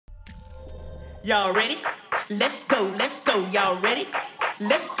Y'all ready? Let's go, y'all ready?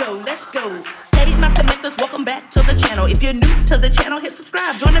 Let's go. Hey, my connectors, welcome back to the channel. If you're new to the channel, hit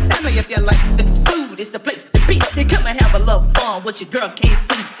subscribe, join the family. If you like the food, it's the place to be. You come and have a little fun with your girl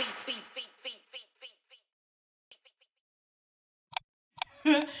KC.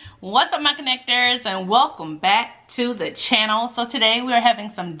 What's up, my connectors, and welcome back to the channel. So today we are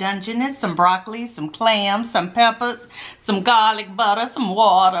having some Dungeness, some broccoli, some clams, some peppers, some garlic butter, some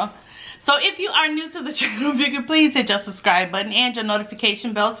water. So if you are new to the channel, if you could please hit your subscribe button and your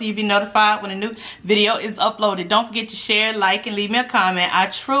notification bell so you'll be notified when a new video is uploaded. Don't forget to share, like, and leave me a comment.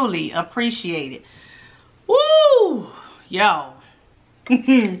 I truly appreciate it. Woo! Yo.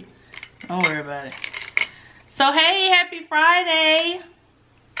 Don't worry about it. So hey, happy Friday.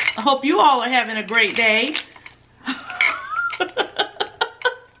 I hope you all are having a great day.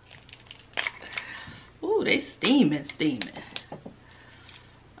 Ooh, they steaming.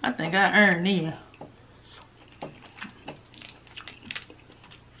 I think I earned these.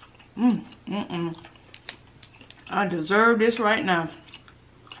 I deserve this right now.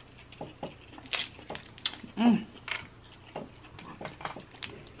 I'm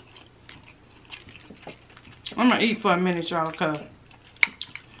gonna eat for a minute, y'all, cause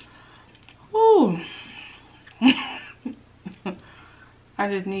ooh. I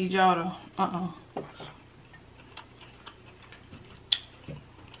just need y'all to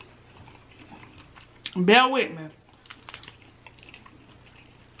bear with me.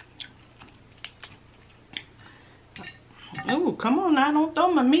 Ooh, come on now, don't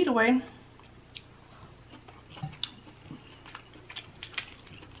throw my meat away.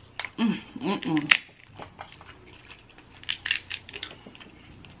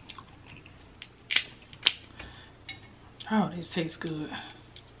 Oh, this tastes good.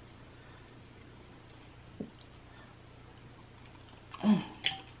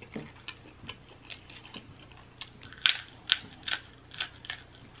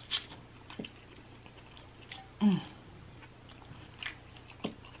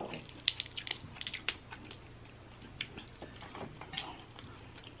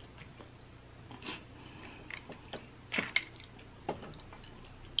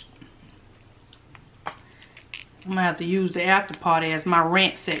 I'm gonna have to use the after party as my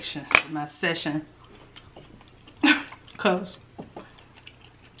rant section, my session. Cause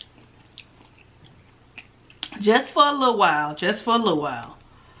just for a little while.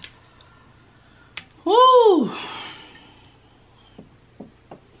 Woo!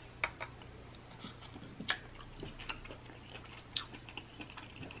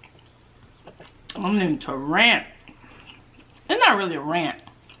 I'm into rant. It's not really a rant.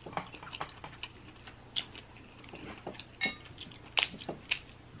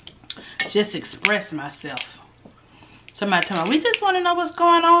 Just express myself. Somebody tell me, we just want to know what's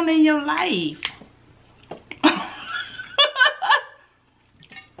going on in your life.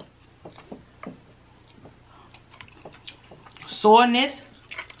 Soreness,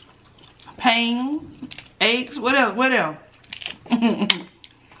 pain, aches, what else?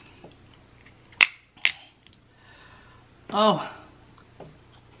 Oh.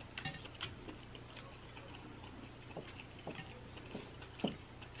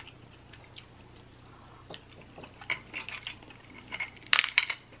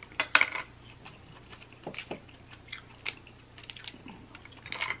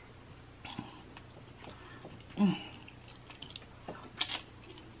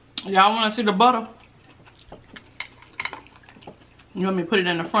 Y'all want to see the butter? You want me to put it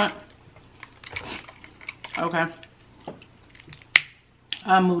in the front? Okay.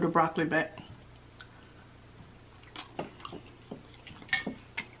 I'll move the broccoli back.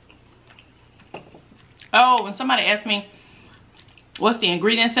 Oh, and somebody asked me, what's the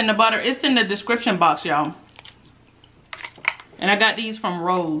ingredients in the butter? It's in the description box, y'all. And I got these from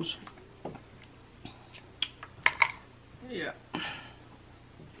Rowe. Yeah.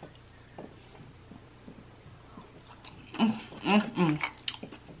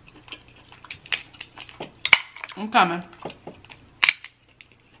 I'm coming.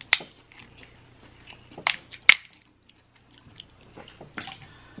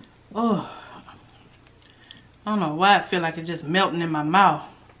 Oh, I don't know why I feel like it's just melting in my mouth.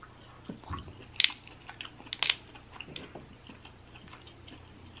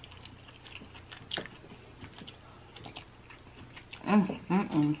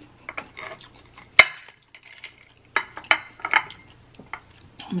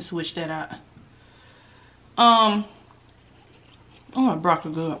 Let me switch that out. Oh, my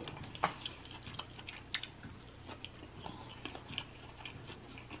broccoli good.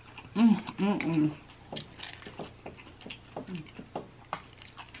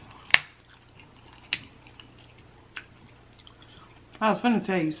 I was finna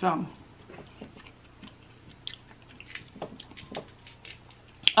tell you something.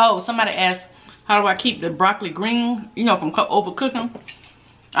 Oh, somebody asked, how do I keep the broccoli green, you know, from overcooking?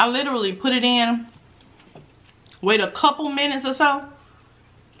 I literally put it in, wait a couple minutes or so,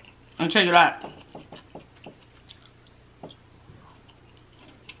 and check it out.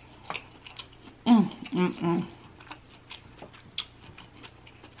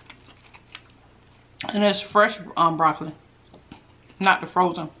 And it's fresh broccoli, not the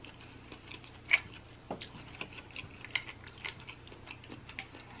frozen.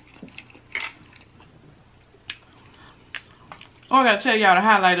 Oh, I gotta tell y'all the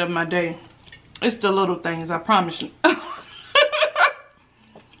highlight of my day. It's the little things, I promise you.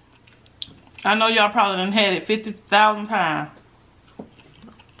 I know y'all probably done had it 50,000 times.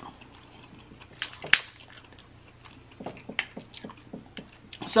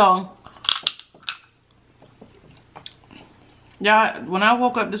 So, y'all, when I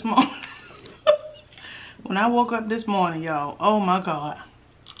woke up this morning, y'all, oh my God.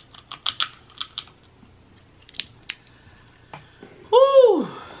 Whoo.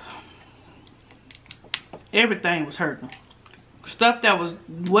 Everything was hurting. Stuff that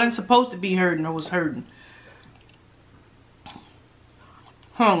wasn't supposed to be hurting or was hurting.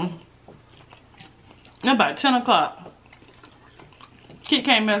 About 10 o'clock. Kid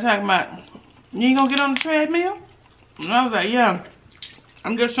came in talking about, you ain't gonna get on the treadmill? And I was like, yeah.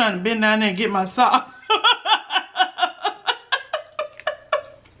 I'm just trying to bend down there and get my socks.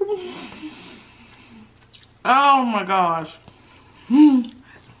 Oh my gosh.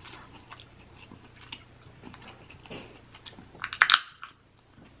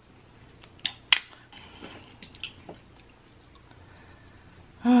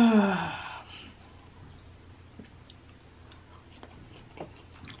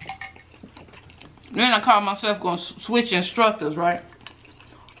 Then I called myself going to switch instructors, right?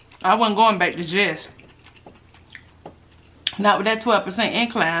 I wasn't going back to Jess. Not with that 12%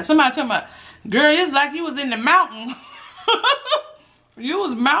 incline. Somebody told me, girl, it's like you was in the mountain. You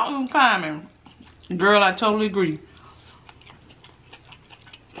was mountain climbing. Girl, I totally agree.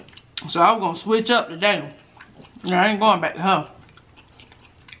 So I was going to switch up today. I ain't going back to her.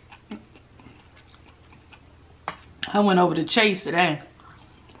 I went over to Chase today.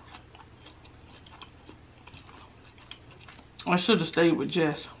 I should have stayed with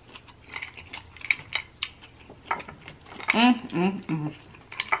Jess.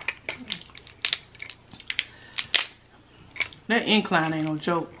 That incline ain't no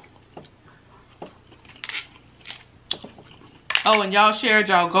joke. Oh, and y'all shared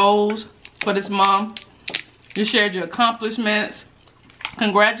y'all goals for this month. You shared your accomplishments.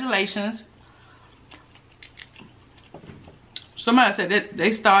 Congratulations. Somebody said that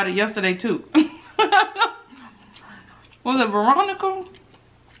they started yesterday too. Was it Veronica?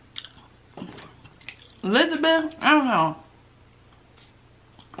 Elizabeth? I don't know.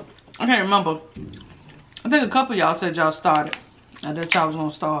 I can't remember. I think a couple of y'all said y'all started. I thought y'all was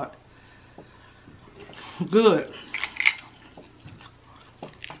gonna start. Good.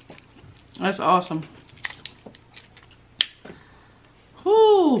 That's awesome.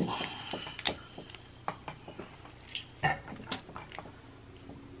 Whoo.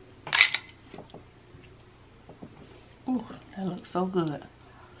 Ooh, that looks so good.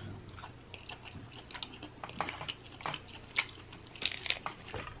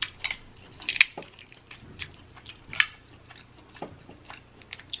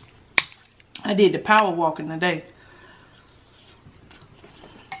 I did the power walking today.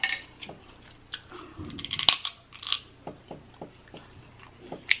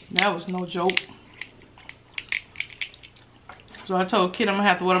 That was no joke. So I told Kid I'm gonna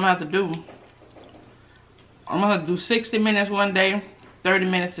have to, what I'm gonna have to do. I'm gonna have to do 60 minutes one day, 30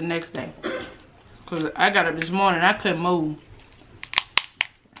 minutes the next day. Cause I got up this morning, I couldn't move.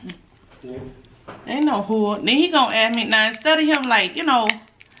 Yeah. Ain't no who. Then he gonna ask me, now instead of him like, you know,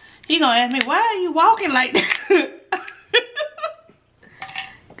 he gonna ask me, why are you walking like that?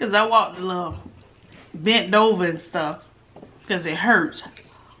 Cause I walked a little bent over and stuff. Cause it hurts.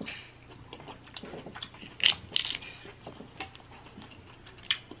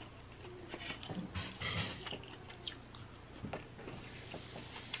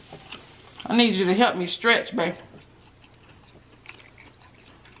 I need you to help me stretch, babe.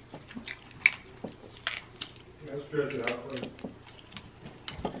 Stretch it out.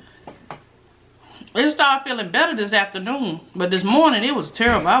 It started feeling better this afternoon, but this morning it was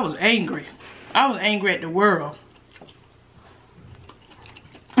terrible. I was angry. I was angry at the world.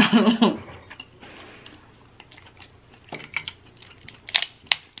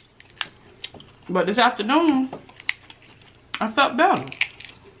 But this afternoon, I felt better.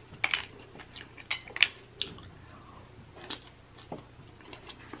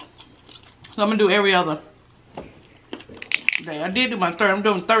 So I'm gonna do every other day. I did do my 30. I'm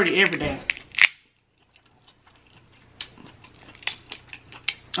doing 30 every day.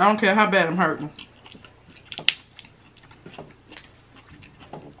 I don't care how bad I'm hurting.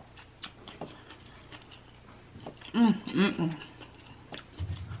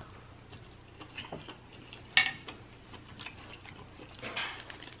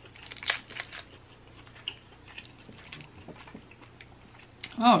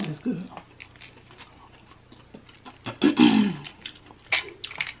 Oh, that's good.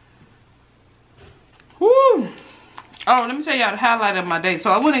 Woo! Oh, let me tell y'all the highlight of my day.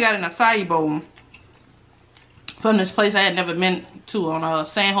 So I went and got an acai bowl from this place I had never been to on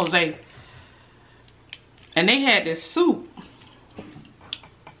San Jose. And they had this soup.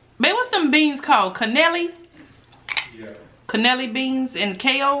 Man, what's them beans called? Cannelli? Yeah. Cannelli beans and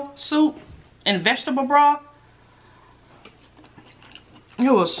kale soup and vegetable broth.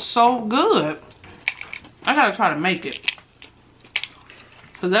 It was so good. I gotta try to make it.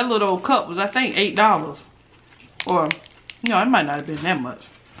 Cause that little old cup was, I think, $8. Or, you know, it might not have been that much.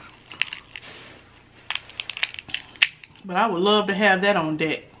 But I would love to have that on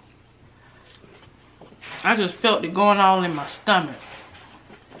deck. I just felt it going all in my stomach.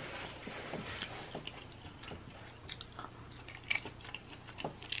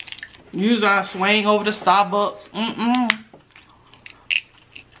 Usually I swing over to Starbucks.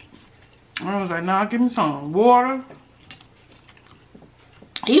 I was like, nah, give me some water.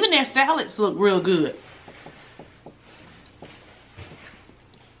 Even their salads look real good.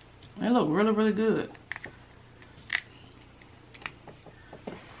 They look really, really good.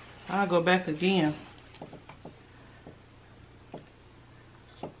 I'll go back again.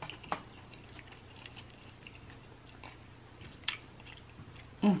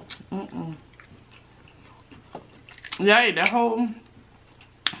 Yeah, I ate that whole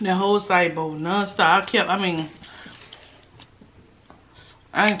side bowl non-stop.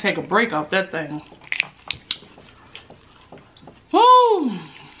 I didn't take a break off that thing. Woo!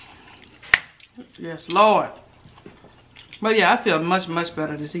 Yes, Lord. But yeah, I feel much, much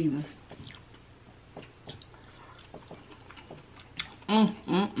better this evening.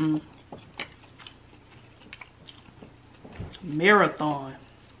 Marathon.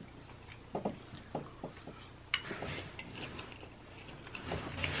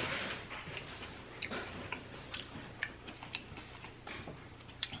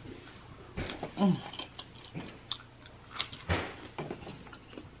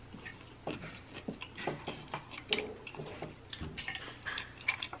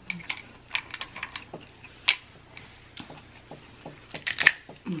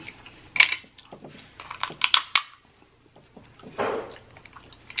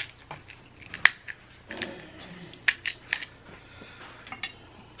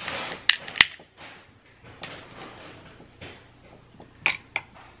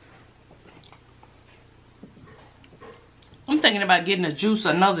 I'm thinking about getting a juicer,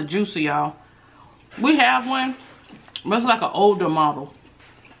 another juicer, y'all. We have one, but it's like an older model.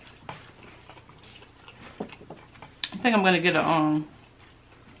 I think I'm gonna get a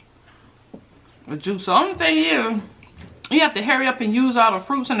juicer. Only thing is, you have to hurry up and use all the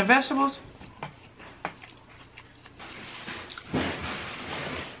fruits and the vegetables.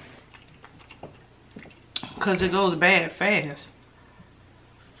 Cause it goes bad fast.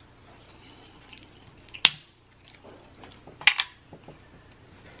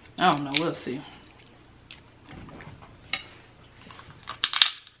 I don't know, we'll see.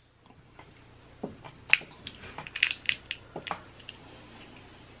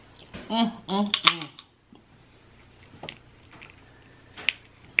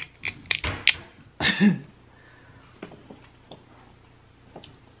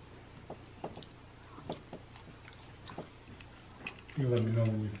 You let me know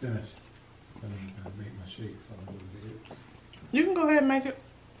when you're finished. So I'm gonna make my shake so I'm gonna do it. You can go ahead and make it.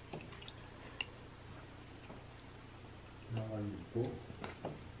 Not while you're full.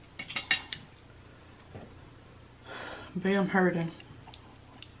 Babe, I'm hurting.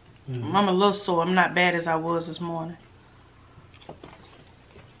 I'm a little sore. I'm not bad as I was this morning.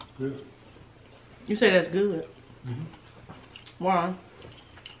 Good. You say that's good. Why?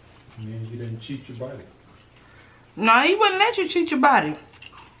 I mean, you didn't cheat your body. No, he wouldn't let you cheat your body.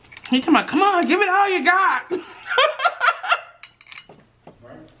 He talking about, come on, give it all you got. Right?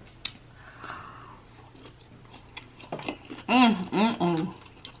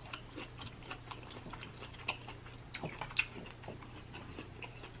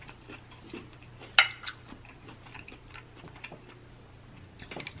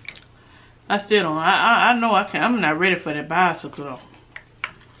 I still don't. I know I can't. I'm not ready for that bicycle though.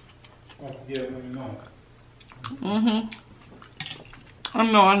 Don't forget, let me know.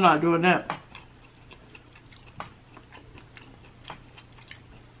 I know I'm not doing that.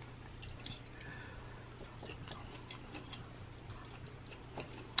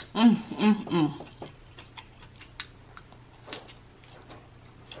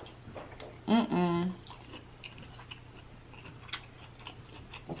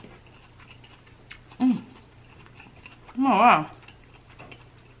 Oh wow.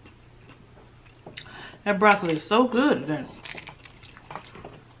 That broccoli is so good today.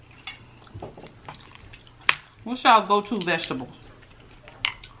 What's y'all go-to vegetable?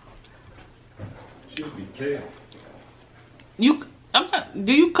 Should be kale. I'm saying,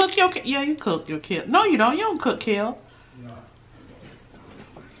 do you cook your kale? Yeah, you cook your kale. No, you don't. You don't cook kale. No.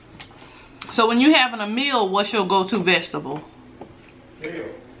 So when you having a meal, what's your go-to vegetable?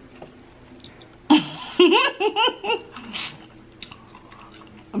 Kale.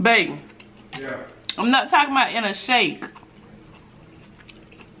 Baby. Yeah. I'm not talking about in a shake.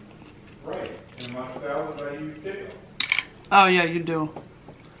 Right. In my salad, I use kale. Oh yeah, you do.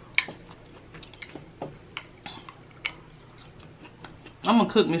 I'm gonna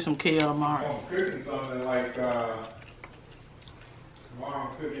cook me some kale tomorrow. I'm cooking something like, tomorrow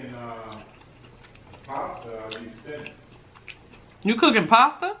I'm cooking pasta, I use spinach. You cooking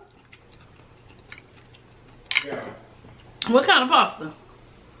pasta? Yeah. What kind of pasta?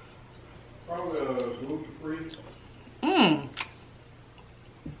 Probably gluten-free.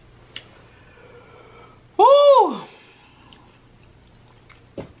 Woo!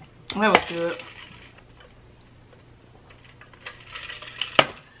 That was good.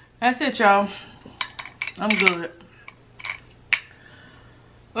 That's it, y'all. I'm good.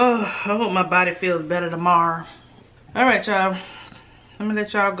 Oh, I hope my body feels better tomorrow. All right, y'all. Let me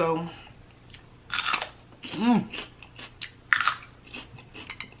let y'all go.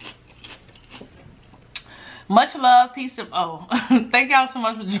 Much love, peace and thank y'all so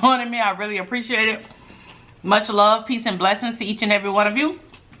much for joining me. I really appreciate it. Much love, peace and blessings to each and every one of you.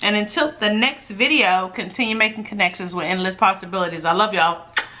 And until the next video, continue making connections with endless possibilities. I love y'all.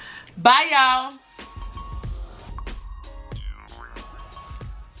 Bye, y'all.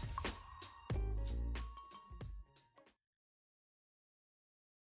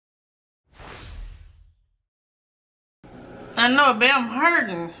 I know, babe, I'm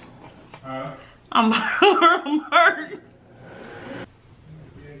hurting. Huh? I'm hurting.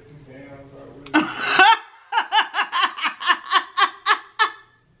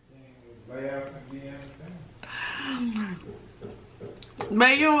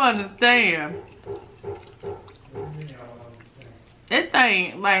 Man, you don't understand. This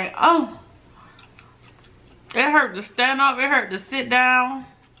thing, like, oh. It hurt to stand up. It hurt to sit down.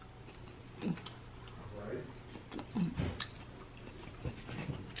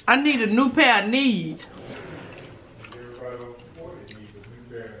 I need a new pair of knees. Everybody over 40 needs a new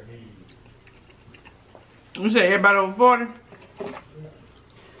pair of knees. You say everybody over 40?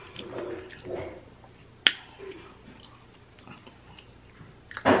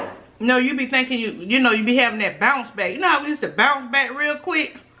 No, you be thinking you know, you be having that bounce back. You know how we used to bounce back real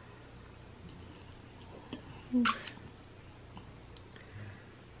quick?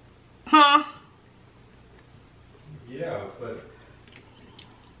 Huh? Yeah, but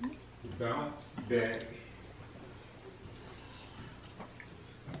bounce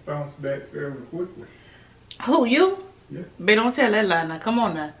back fairly quickly. Who, you? Yeah. But don't tell that lie now. Come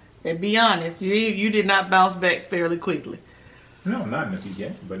on now. And be honest. You did not bounce back fairly quickly. No, not in the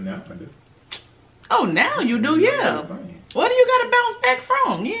beginning, but now I do. Oh, now you do, yeah. What do you got to bounce back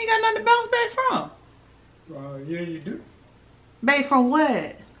from? You ain't got nothing to bounce back from. Yeah, you do. Babe, from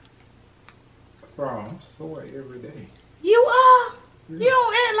what? From soy every day. You are? You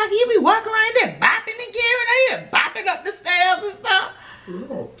don't act like you be walking around there bopping and carrying here, bopping up the stairs and stuff.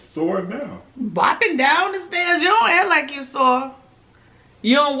 Oh, sore now. Bopping down the stairs. You don't act like you sore.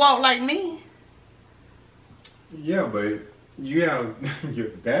 You don't walk like me. Yeah, but you have your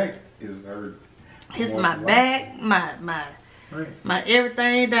back is hurt. It's my back, my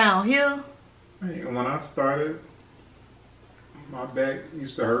everything down here. Right. When I started, my back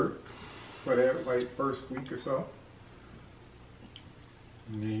used to hurt for that like first week or so.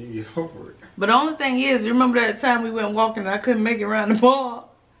 And then you get over it. But the only thing is, you remember that time we went walking and I couldn't make it around the bar?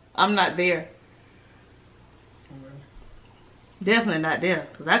 I'm not there. Okay. Definitely not there,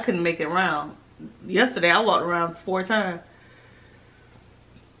 because I couldn't make it around. Yesterday I walked around 4 times.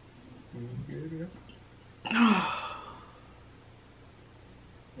 I'm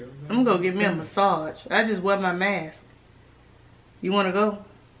gonna go get me a massage. I just wear my mask. You wanna go?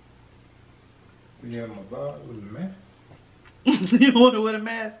 to get a massage with a mask. You want to wear a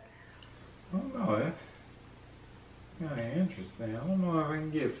mask? I don't know. That's kind of interesting. I don't know if I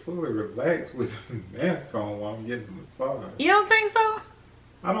can get fully relaxed with the mask on while I'm getting a massage. You don't think so?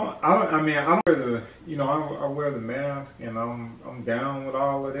 I mean, I don't wear the, you know, I wear the mask and I'm down with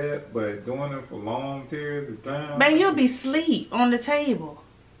all of that, but doing it for long periods of time. Man, you'll be asleep on the table.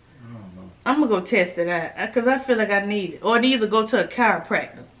 I don't know. I'm gonna go test it out because I feel like I need it. Or either go to a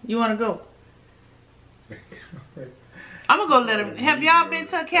chiropractor. You wanna go? I'm gonna go let them. Have y'all been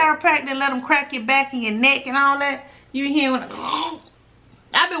to a chiropractor and let them crack your back and your neck and all that? You hear when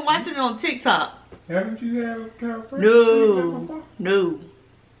I've been watching it on TikTok. Haven't you had a chiropractor? No, no.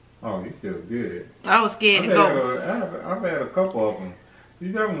 Oh, you feel good. I was scared to go. I've had a couple of them.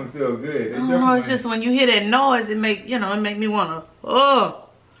 You definitely feel good. I don't know, it's just when you hear that noise, it make me wanna. Oh.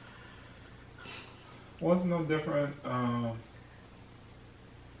 Well, it's no different.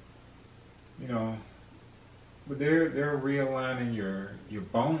 You know, but they're realigning your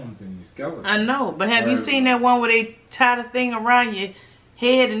bones and your skeleton. I know, but have you seen that one where they tie the thing around your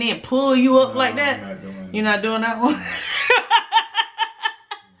head and then pull you up like that? I'm not doing You're not doing that one?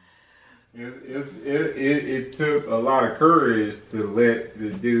 It took a lot of courage to let the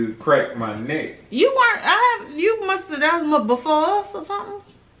dude crack my neck. You weren't. You must have. That was before us or something.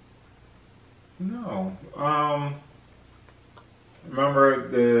 No.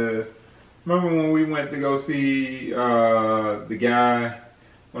 Remember when we went to go see the guy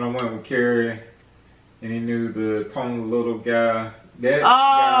when I went with Carrie and he knew the Tony Little guy. That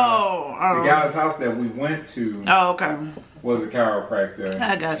guy, the guy's house that we went to. Oh, okay. Was a chiropractor.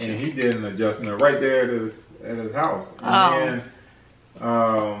 I got you. And he did an adjustment right there at his house. And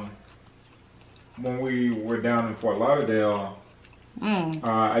then when we were down in Fort Lauderdale,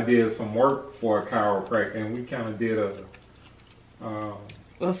 I did some work for a chiropractor, and we kind of did a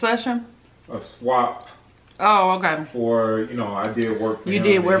session, a swap. Oh, okay. For, you know, I did work for him. You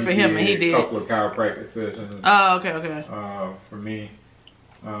did work for him, and he did a couple of chiropractic sessions. Oh, okay, okay. For me.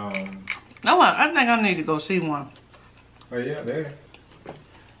 No, I think I need to go see one. But yeah, there.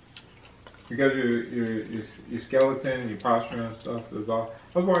 Because your skeleton, your posture and stuff is off.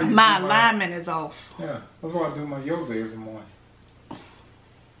 That's why my alignment is off. Yeah, that's why I do my yoga every morning.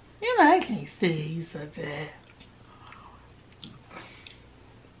 You know, I can't say you such a.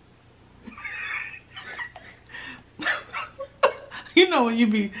 You know when you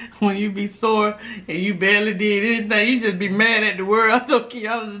be sore and you barely did anything, you just be mad at the world. I told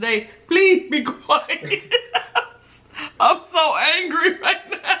KIONA today, please be quiet. I'm so angry right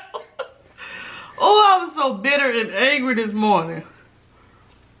now. Oh, I was so bitter and angry this morning.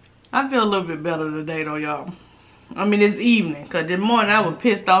 I feel a little bit better today though, y'all. I mean, it's evening, because this morning I was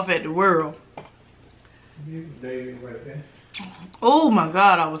pissed off at the world. Oh my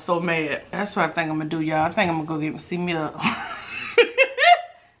God, I was so mad. That's what I think I'm going to do, y'all. I think I'm going to go see me a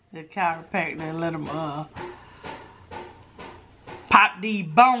the chiropractor and let them pop these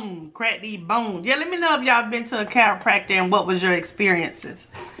bones, crack these bones. Yeah, let me know if y'all been to a chiropractor and what was your experiences.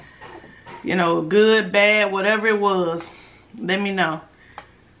 You know, good, bad, whatever it was. Let me know.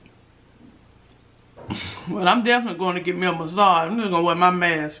 Well, I'm definitely going to get me a massage. I'm just going to wear my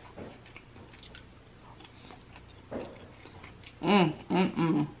mask. I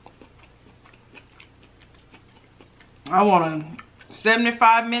want a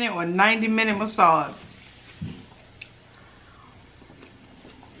 75-minute or 90-minute massage.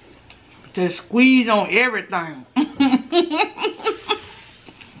 Just squeeze on everything.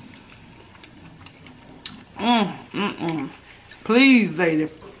 Please, lady.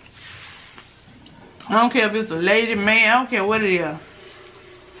 I don't care if it's a lady, man. I don't care what it is.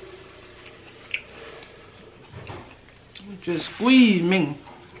 Just squeeze me.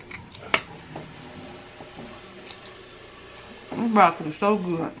 This broccoli is so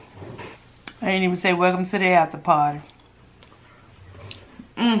good. I didn't even say welcome to the after party.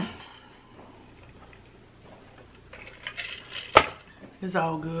 It's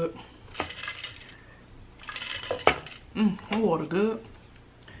all good. The water good.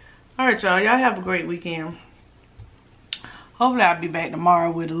 Alright, y'all. Y'all have a great weekend. Hopefully I'll be back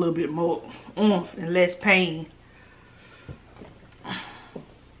tomorrow with a little bit more oomph and less pain.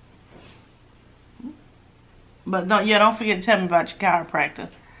 But don't forget to tell me about your chiropractor.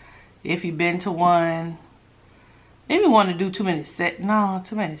 If you've been to one. Maybe you want to do too many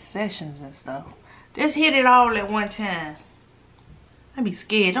sessions and stuff. Just hit it all at one time. I'd be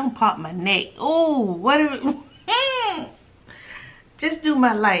scared. Don't pop my neck. Oh, what if just do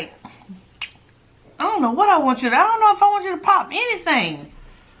my like. I don't know what I want you to. I don't know if I want you to pop anything.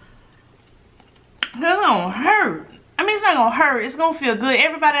 That don't hurt. I mean, it's not gonna hurt. It's gonna feel good.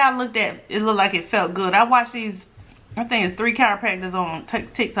 Everybody I looked at, it looked like it felt good. I watched these, I think it's 3 chiropractors on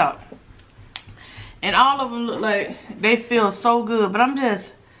TikTok. And all of them look like they feel so good. But I'm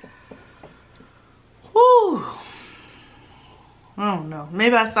just, whoo. I don't know.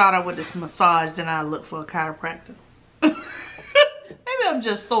 Maybe I start out with this massage, then I look for a chiropractor. Maybe I'm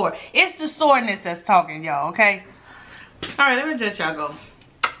just sore. It's the soreness that's talking, y'all, okay? Alright, let me let y'all go.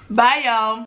 Bye, y'all.